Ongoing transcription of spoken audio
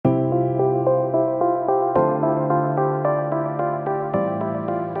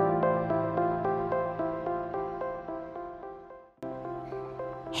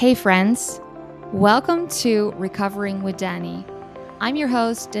Hey, friends. Welcome to Recovering with Danny. I'm your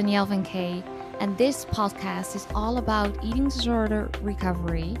host, Danielle Van Kay, and this podcast is all about eating disorder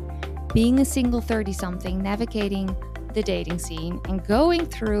recovery, being a single 30 something, navigating the dating scene, and going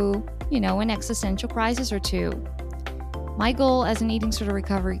through, an existential crisis or two. My goal as an eating disorder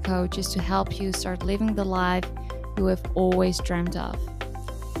recovery coach is to help you start living the life you have always dreamed of.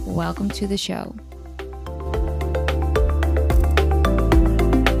 Welcome to the show.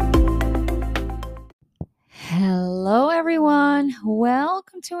 Hello, everyone.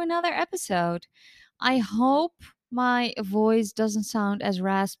 Welcome to another episode. I hope my voice doesn't sound as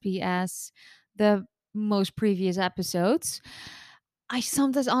raspy as the most previous episodes.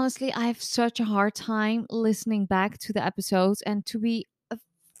 Honestly, I have such a hard time listening back to the episodes, and to be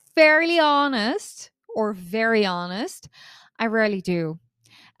fairly honest or very honest, I rarely do.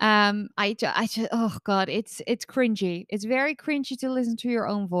 Oh God, it's cringy. It's very cringy to listen to your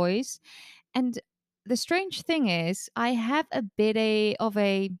own voice. And the strange thing is, I have a bit of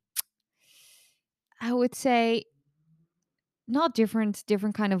a, I would say, not different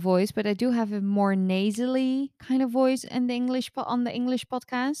kind of voice, but I do have a more nasally kind of voice in the on the English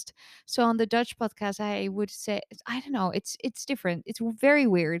podcast. So on the Dutch podcast, I would say, I don't know, it's different. It's very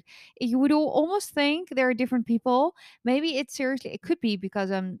weird. You would almost think there are different people. Maybe it could be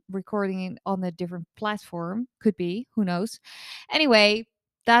because I'm recording it on a different platform. Could be, who knows. Anyway,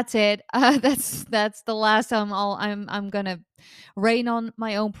 that's it. That's the last time I'm gonna rain on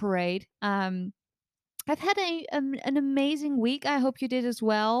my own parade. I've had an amazing week. I hope you did as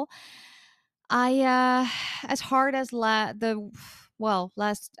well. I as hard as last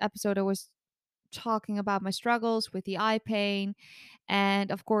episode I was talking about my struggles with the eye pain,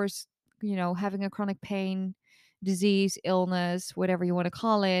 and of course, having a chronic pain disease, illness, whatever you want to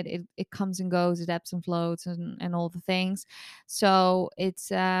call it, it comes and goes, it ebbs and flows, and all the things. So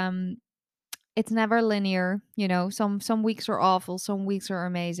it's never linear. Some weeks are awful, some weeks are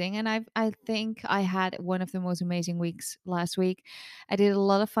amazing, and I think I had one of the most amazing weeks last week. I did a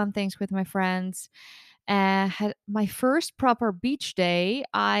lot of fun things with my friends. Had my first proper beach day.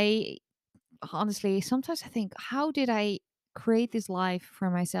 I honestly, sometimes I think, how did I create this life for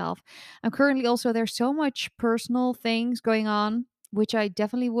myself? I'm currently also, there's so much personal things going on, which I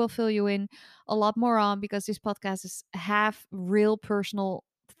definitely will fill you in a lot more on, because this podcast is half real personal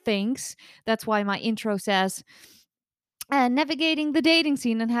things. That's why my intro says navigating the dating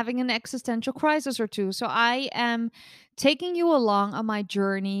scene and having an existential crisis or two. So I am taking you along on my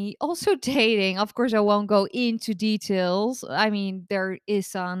journey. Also dating. Of course, I won't go into details. I mean, there is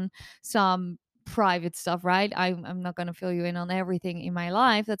some private stuff, right? I'm not going to fill you in on everything in my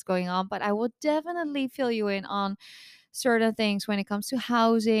life that's going on, but I will definitely fill you in on certain things when it comes to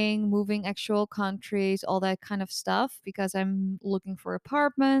housing, moving actual countries, all that kind of stuff, because I'm looking for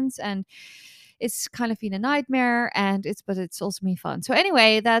apartments, and it's kind of been a nightmare, and it's also been fun. So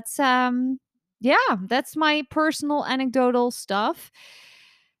anyway, that's my personal anecdotal stuff.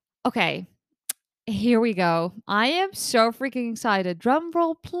 Okay, here we go. I am so freaking excited. Drum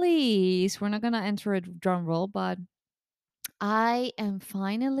roll, please. We're not gonna enter a drum roll, but I am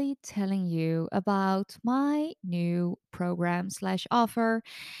finally telling you about my new program slash offer.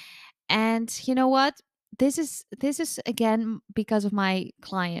 And you know what? This is again because of my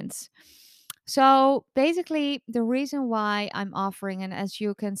clients. So basically, the reason why I'm offering, and as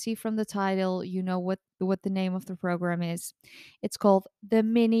you can see from the title, you know what the name of the program is. It's called the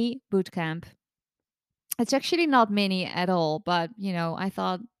Mini Bootcamp. It's actually not mini at all, but I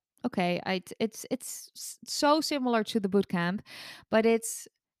thought, okay, it's so similar to the boot camp, but it's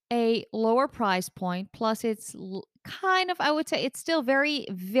a lower price point. Plus, it's kind of, I would say, it's still very,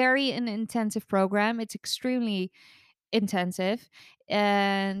 very an intensive program. It's extremely intensive,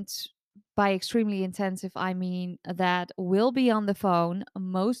 and by extremely intensive, I mean that we'll be on the phone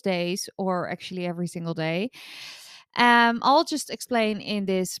most days, or actually every single day. I'll just explain in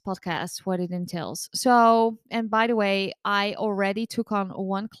this podcast what it entails. So, and by the way, I already took on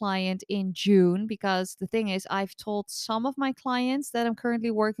one client in June, because the thing is, I've told some of my clients that I'm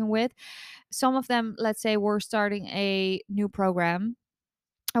currently working with, some of them, let's say, we're starting a new program.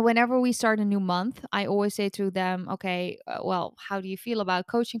 And whenever we start a new month, I always say to them, okay, well, how do you feel about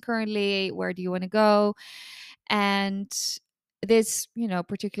coaching currently? Where do you want to go? And this,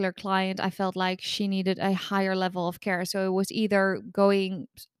 particular client, I felt like she needed a higher level of care. So it was either going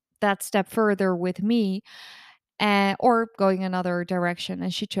that step further with me, or going another direction.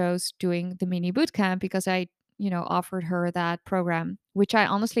 And she chose doing the mini boot camp, because I, offered her that program, which I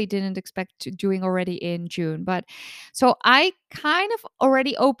honestly didn't expect to doing already in June. But so I kind of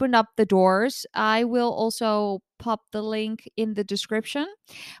already opened up the doors. I will also pop the link in the description.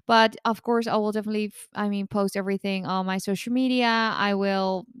 But of course, I will definitely, post everything on my social media. I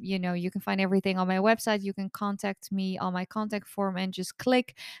will, you can find everything on my website. You can contact me on my contact form and just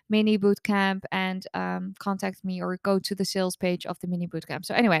click mini bootcamp and contact me, or go to the sales page of the mini bootcamp.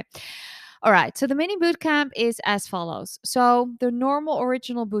 So, anyway, all right. So, the mini bootcamp is as follows. So, the normal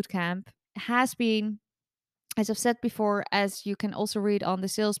original bootcamp has been, as I've said before, as you can also read on the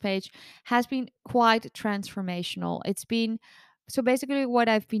sales page, has been quite transformational. It's been, so basically what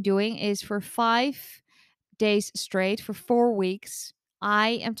I've been doing is, for 5 days straight, for 4 weeks,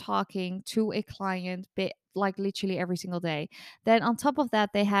 I am talking to a client like literally every single day. Then on top of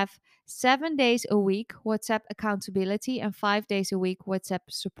that, they have 7 days a week WhatsApp accountability and 5 days a week WhatsApp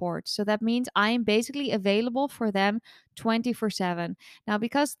support. So that means I am basically available for them 24/7. Now,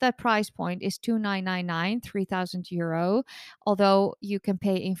 because that price point is 2,999, 3,000 euro, although you can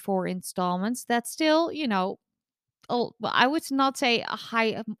pay in 4 installments, that's still, oh, well, I would not say a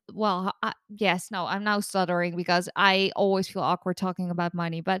high. Well, yes, no, I'm now stuttering because I always feel awkward talking about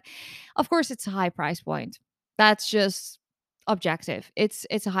money. But of course, it's a high price point. That's just objective. It's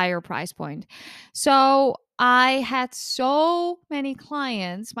a higher price point. So I had so many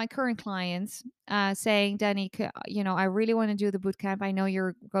clients, my current clients, saying, Danny, I really want to do the boot camp. I know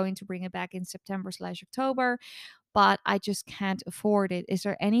you're going to bring it back in September/October, but I just can't afford it. Is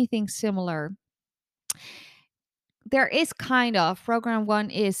there anything similar? There is kind of, program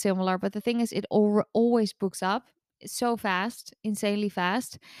one is similar, but the thing is, it always books up so fast, insanely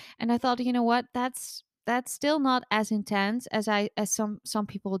fast. And I thought, you know what, that's still not as intense as some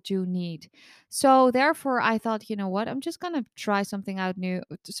people do need. So therefore I thought, you know what, I'm just gonna try something out new,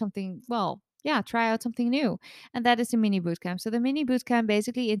 something, well, yeah, try out something new. And that is the mini bootcamp. So the mini bootcamp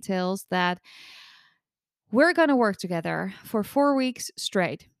basically entails that we're going to work together for 4 weeks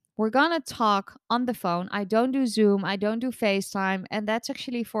straight. We're going to talk on the phone. I don't do Zoom. I don't do FaceTime. And that's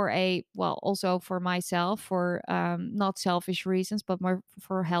actually also for myself, for not selfish reasons, but more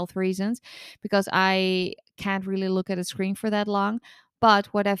for health reasons, because I can't really look at a screen for that long. But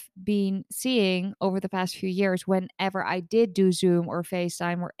what I've been seeing over the past few years, whenever I did do Zoom or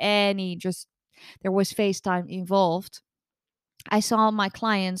FaceTime or there was FaceTime involved, I saw my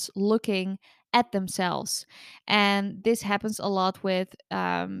clients looking at themselves. And this happens a lot with,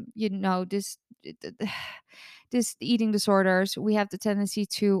 this eating disorders. We have the tendency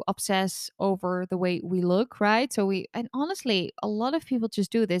to obsess over the way we look, right? And honestly, a lot of people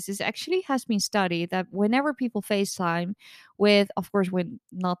just do this. This actually has been studied that whenever people FaceTime with, of course, when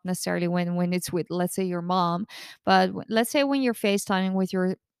not necessarily when it's with, let's say, your mom, but let's say when you're FaceTiming with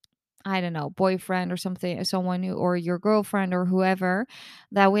your, I don't know, boyfriend or something, someone who, or your girlfriend or whoever,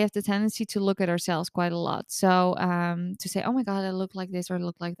 that we have the tendency to look at ourselves quite a lot. So to say, oh my God, I look like this or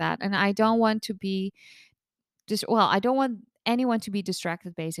look like that. And I don't want to be I don't want anyone to be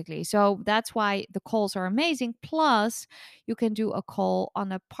distracted, basically. So that's why the calls are amazing. Plus, you can do a call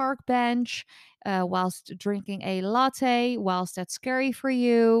on a park bench whilst drinking a latte, whilst that's scary for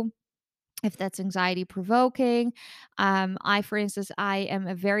you, if that's anxiety provoking. For instance, I am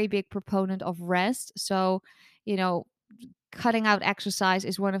a very big proponent of rest. So, you know, cutting out exercise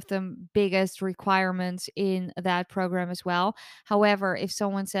is one of the biggest requirements in that program as well. However, if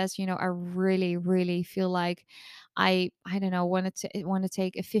someone says, I really, really feel like I don't know, want to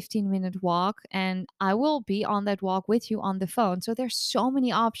take a 15-minute walk, and I will be on that walk with you on the phone. So there's so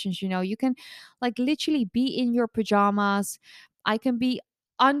many options. You can like literally be in your pajamas. I can be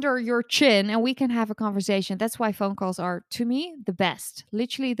under your chin and we can have a conversation. That's why phone calls are, to me, the best,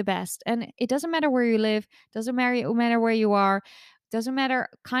 literally the best. And it doesn't matter where you live, doesn't matter where you are, doesn't matter,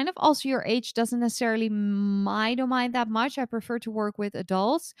 kind of also your age doesn't necessarily mind or mind that much. I prefer to work with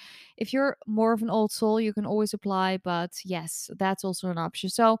adults. If you're more of an old soul, you can always apply, but yes, that's also an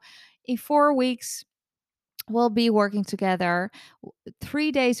option. So in 4 weeks, we'll be working together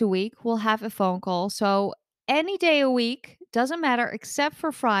 3 days a week. We'll have a phone call. So any day a week, doesn't matter, except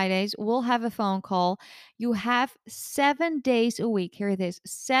for Fridays, we'll have a phone call. You have 7 days a week. Here it is,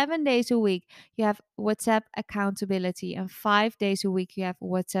 7 days a week. You have WhatsApp accountability, and 5 days a week, you have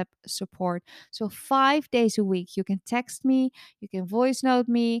WhatsApp support. So 5 days a week, you can text me, you can voice note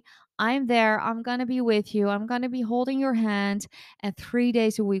me. I'm there. I'm going to be with you. I'm going to be holding your hand. And 3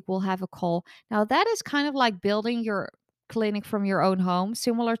 days a week, we'll have a call. Now, that is kind of like building your clinic from your own home,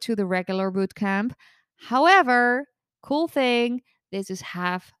 similar to the regular boot camp. However, cool thing, this is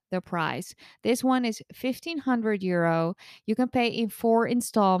half the price. This one is 1,500 euro. You can pay in 4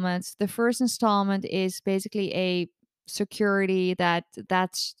 installments. The first installment is basically a security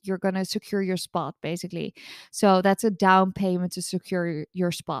that's you're going to secure your spot, basically. So that's a down payment to secure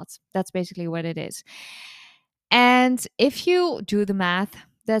your spot. That's basically what it is. And if you do the math,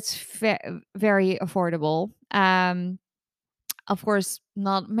 that's very affordable. Of course,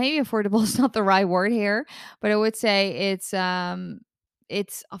 not maybe affordable is not the right word here, but I would say it's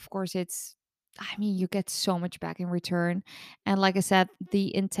of course it's I mean, you get so much back in return. And like I said,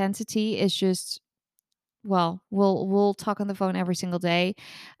 the intensity is just well, we'll talk on the phone every single day,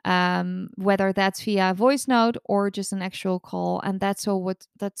 whether that's via voice note or just an actual call. And that's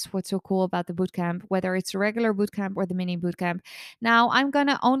what's so cool about the bootcamp, whether it's a regular bootcamp or the mini bootcamp. Now I'm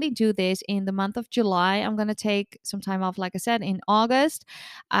gonna only do this in the month of July. I'm gonna take some time off, like I said, in August.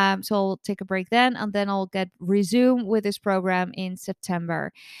 So I'll take a break then, and then I'll get resume with this program in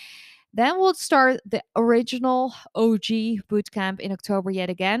September. Then we'll start the original OG bootcamp in October yet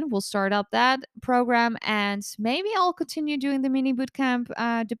again. We'll start up that program, and maybe I'll continue doing the mini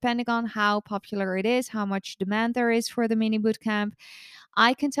bootcamp depending on how popular it is, how much demand there is for the mini bootcamp.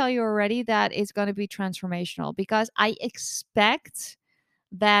 I can tell you already that it's going to be transformational because I expect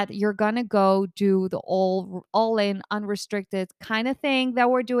that you're gonna go do the all in unrestricted kind of thing that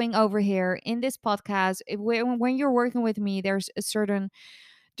we're doing over here in this podcast. When you're working with me, there's a certain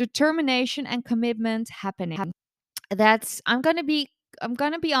determination and commitment happening. That's I'm going to be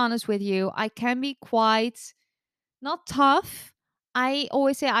honest with you. I can be quite not tough. I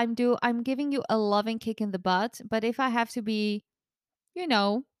always say I'm giving you a loving kick in the butt, but if I have to be, you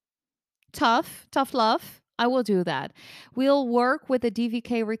know, tough love, I will do that. We'll work with the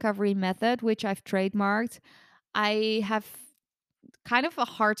DVK recovery method, which I've trademarked. I have kind of a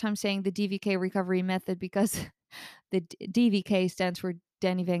hard time saying the DVK recovery method because the DVK stands for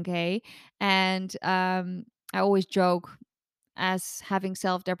Danny Van Kay, and I always joke as having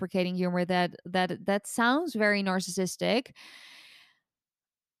self-deprecating humor that sounds very narcissistic,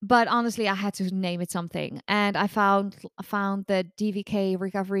 but honestly I had to name it something, and I found the DVK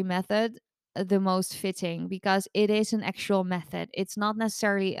recovery method the most fitting because it is an actual method. It's not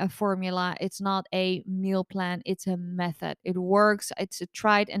necessarily a formula, it's not a meal plan, it's a method. It works, it's a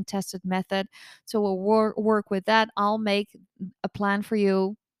tried and tested method. So we'll work with that. I'll make a plan for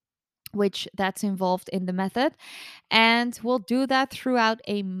you which that's involved in the method, and we'll do that throughout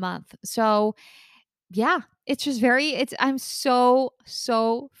a month. So yeah, it's just very it's I'm so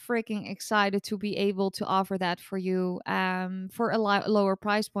freaking excited to be able to offer that for you for a lower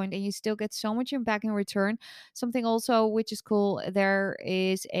price point, and you still get so much in back in return. Something also which is cool, there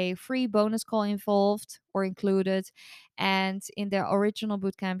is a free bonus call involved or included, and in the original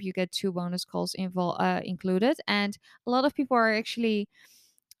bootcamp you get two bonus calls included. And a lot of people are actually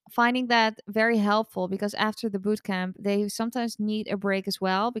finding that very helpful because after the boot camp they sometimes need a break as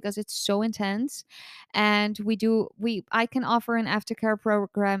well because it's so intense. And we I can offer an aftercare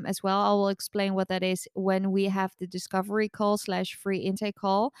program as well. I will explain what that is when we have the discovery call slash free intake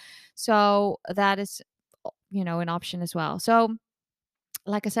call. So that is an option as well. So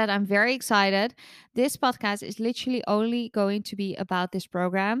like I said, I'm very excited. This podcast is literally only going to be about this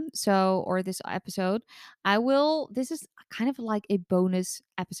program. So, or this episode. This is kind of like a bonus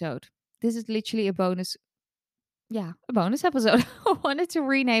episode. This is literally a bonus. Yeah, a bonus episode. I wanted to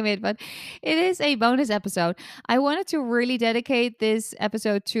rename it, but it is a bonus episode. I wanted to really dedicate this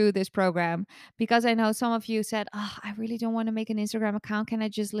episode to this program because I know some of you said, oh, I really don't want to make an Instagram account. Can I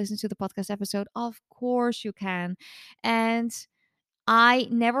just listen to the podcast episode? Of course you can. And I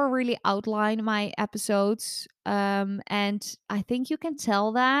never really outline my episodes. And I think you can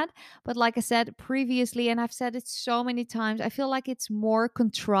tell that. But like I said previously, and I've said it so many times, I feel like it's more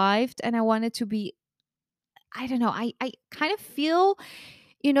contrived and I want it to be, I don't know, I kind of feel,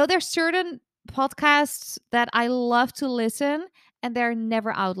 there's certain podcasts that I love to listen and they're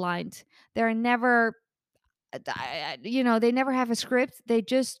never outlined. They're never, they never have a script. They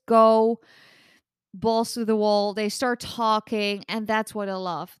just go balls to the wall, they start talking, and that's what I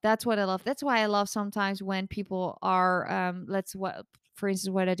love. That's why I love sometimes when people are let's what for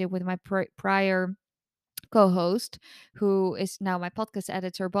instance what I did with my prior co-host, who is now my podcast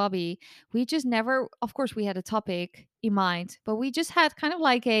editor, Bobby. We just never, of course we had a topic in mind, but we just had kind of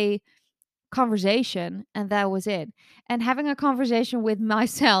like a conversation and that was it. And having a conversation with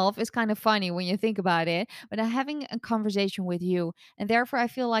myself is kind of funny when you think about it, but having a conversation with you, and therefore I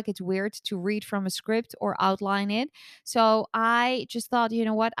feel like it's weird to read from a script or outline it. So I just thought, you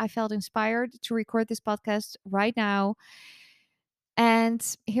know what, I felt inspired to record this podcast right now, and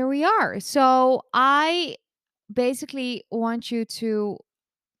here we are. So I basically want you to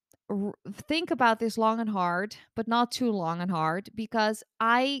think about this long and hard, but not too long and hard, because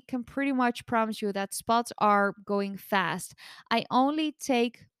I can pretty much promise you that spots are going fast. I only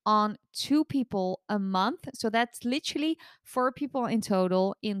take on two people a month. So that's literally four people in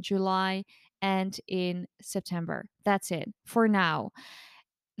total in July end in September. That's it for now.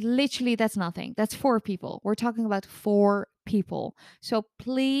 Literally, that's nothing. That's 4 people. We're talking about 4 people. So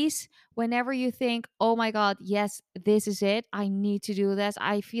please, whenever you think, oh my God, yes, this is it, I need to do this,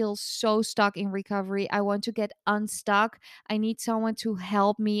 I feel so stuck in recovery, I want to get unstuck, I need someone to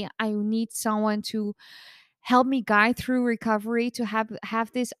help me, I need someone to help me guide through recovery, to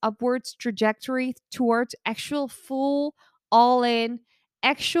have this upwards trajectory towards actual full all in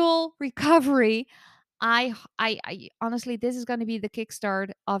actual recovery. I honestly, this is going to be the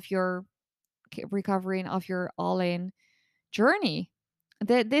kickstart of your recovery and of your all in journey.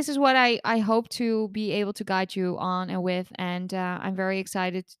 This is what I hope to be able to guide you on and with, and I'm very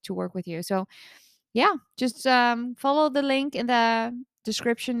excited to work with you. So yeah, just follow the link in the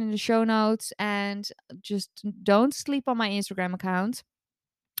description in the show notes, and just don't sleep on my Instagram account.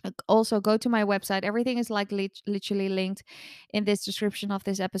 Also go to my website. Everything is like literally linked in this description of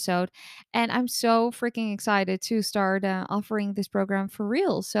this episode, and I'm so freaking excited to start offering this program for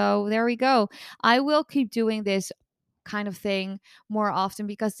real. So there we go. I will keep doing this kind of thing more often,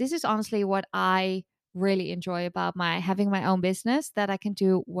 because this is honestly what I really enjoy about my having my own business, that I can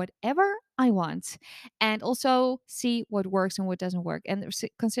do whatever I want and also see what works and what doesn't work. And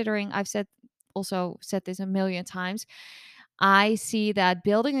considering I've said this a million times, I see that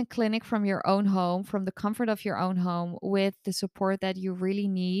building a clinic from your own home, from the comfort of your own home, with the support that you really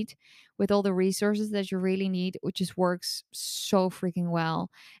need, with all the resources that you really need, which just works so freaking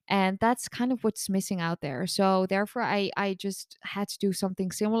well. And that's kind of what's missing out there. So therefore, I just had to do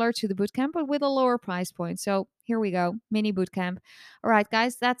something similar to the bootcamp, but with a lower price point. So here we go, mini bootcamp. All right,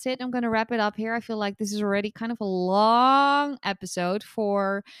 guys, that's it. I'm going to wrap it up here. I feel like this is already kind of a long episode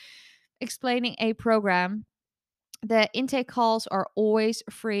for explaining a program. The intake calls are always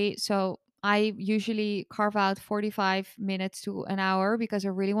free. So I usually carve out 45 minutes to an hour because I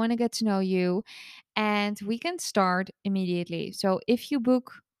really want to get to know you, and we can start immediately. So if you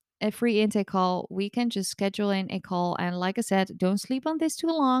book a free intake call, we can just schedule in a call. And like I said, don't sleep on this too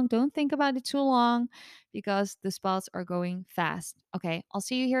long. Don't think about it too long, because the spots are going fast. Okay, I'll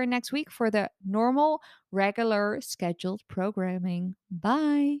see you here next week for the normal, regular scheduled programming.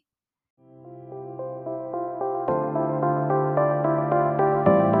 Bye.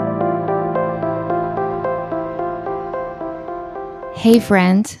 Hey,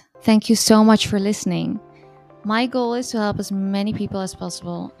 friend, thank you so much for listening. My goal is to help as many people as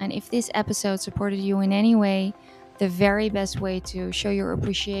possible, and if this episode supported you in any way, the very best way to show your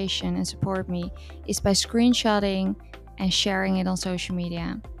appreciation and support me is by screenshotting and sharing it on social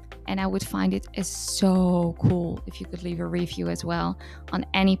media. And I would find it as so cool if you could leave a review as well on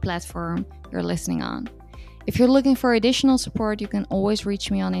any platform you're listening on. If you're looking for additional support, you can always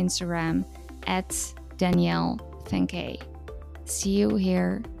reach me on Instagram at Danielle Thankay. See you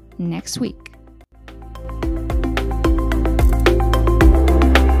here next week.